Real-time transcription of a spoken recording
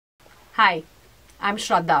Hi, I'm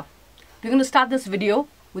Shraddha. We're going to start this video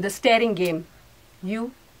with a staring game.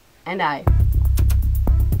 You and I.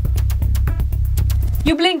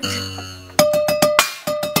 You blinked.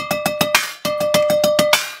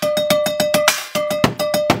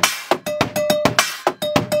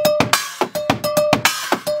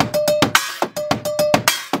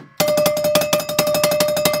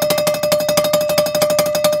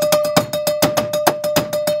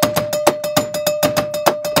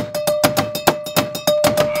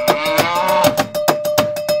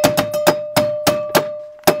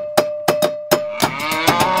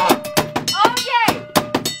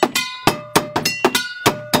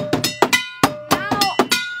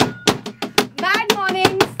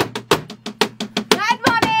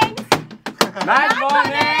 Bad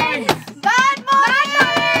mornings! Bad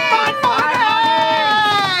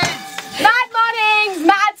mornings!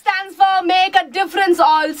 MAD stands for Make a Difference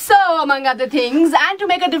also, among other things. And to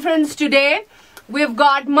make a difference today, we've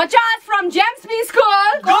got Machas from Gems B School.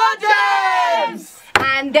 Go Gems!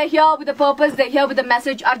 And they're here with a purpose, they're here with a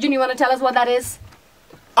message. Arjun, you want to tell us what that is?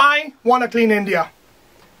 I want to clean India.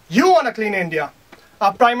 You want to clean India.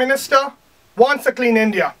 Our Prime Minister wants a clean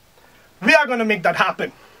India. We are going to make that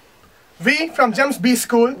happen. We from Gems B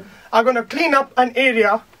School are going to clean up an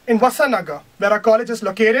area in Vasanagar where our college is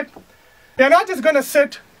located. They're not just going to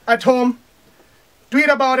sit at home, tweet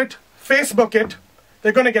about it, Facebook it.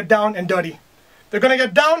 They're going to get down and dirty. They're going to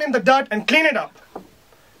get down in the dirt and clean it up.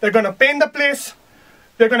 They're going to paint the place.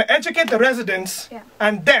 They're going to educate the residents.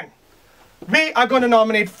 And then we are going to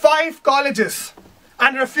nominate 5 colleges.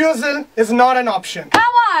 And refusal is not an option.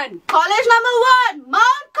 Come on! College number 1,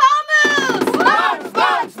 Mount Carmel.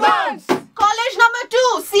 Bounce! College number 2,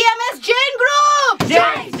 CMS Jain Group.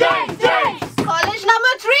 James! College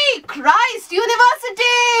number 3, Christ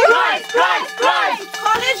University. Christ!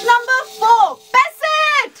 College number 4,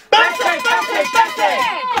 Pesset.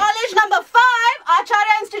 College number 5,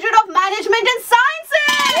 Acharya Institute of Management and Sciences.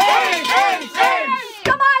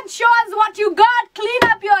 Come on, show us what you got. Clean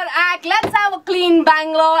up your act. Let's have a clean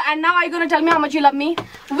Bangalore. And now are you going to tell me how much you love me?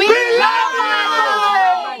 We love you.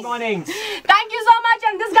 Bad mornings! Thank you so much.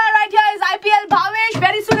 And this guy right here is IPL Bhavesh.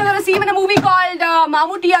 Very soon you're going to see him in a movie called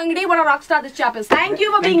Mamuti Angadi. What a rock star this chap is. Thank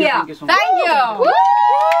you for being here. Thank you so much. Thank you.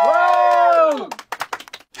 Whoa!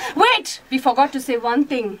 Wait, we forgot to say one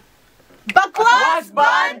thing. Bakwas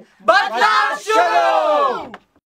Ban, Badla Shuru!